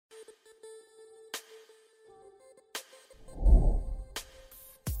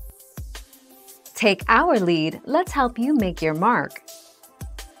Take our lead, let's help you make your mark.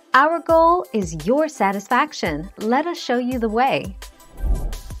 Our goal is your satisfaction. Let us show you the way.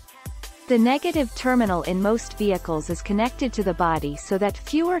 The negative terminal in most vehicles is connected to the body so that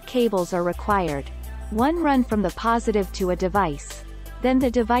fewer cables are required. One run from the positive to a device. Then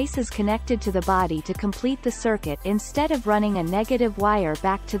the device is connected to the body to complete the circuit instead of running a negative wire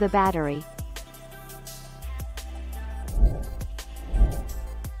back to the battery.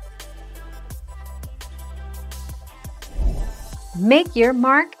 Make your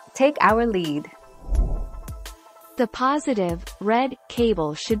mark, take our lead. The positive, red,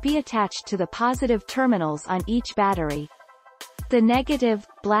 cable should be attached to the positive terminals on each battery. The negative,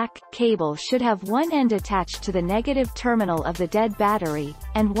 black, cable should have one end attached to the negative terminal of the dead battery,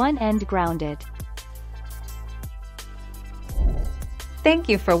 and one end grounded. Thank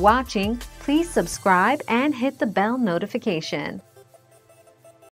you for watching. Please subscribe and hit the bell notification.